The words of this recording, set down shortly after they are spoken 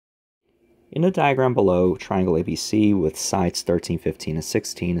In the diagram below, triangle ABC with sides 13, 15, and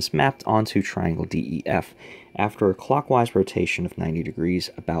 16 is mapped onto triangle DEF after a clockwise rotation of 90 degrees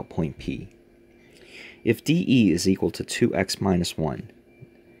about point P. If DE is equal to 2x minus 1,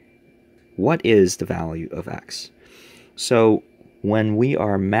 what is the value of x? So when we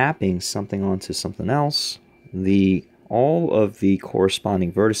are mapping something onto something else, all of the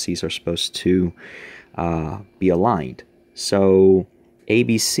corresponding vertices are supposed to be aligned. So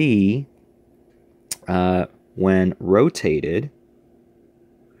ABC, when rotated,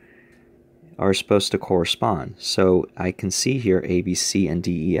 are supposed to correspond. So I can see here ABC and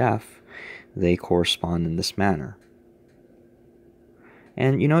DEF, they correspond in this manner.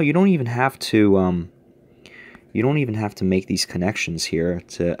 And you don't even have to make these connections here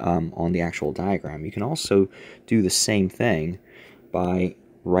to on the actual diagram. You can also do the same thing by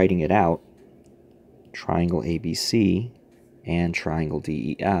writing it out. Triangle ABC and triangle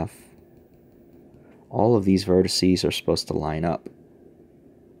DEF. All of these vertices are supposed to line up.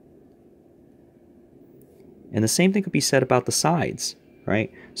 And the same thing could be said about the sides,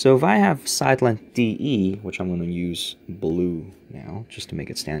 right? So if I have side length DE, which I'm going to use blue now just to make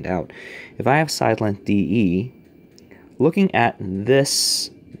it stand out. If I have side length DE, looking at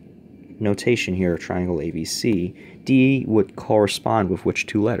this notation here, triangle ABC, DE would correspond with which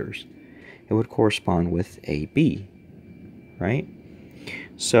two letters? It would correspond with AB, right?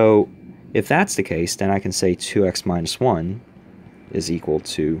 So if that's the case, then I can say 2x minus 1 is equal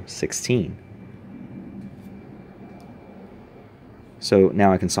to 16. So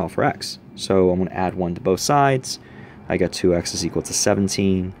now I can solve for x. So I'm going to add 1 to both sides. I got 2x is equal to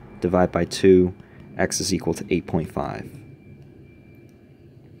 17. Divide by 2. X is equal to 8.5.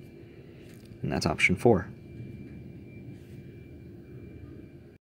 And that's option 4.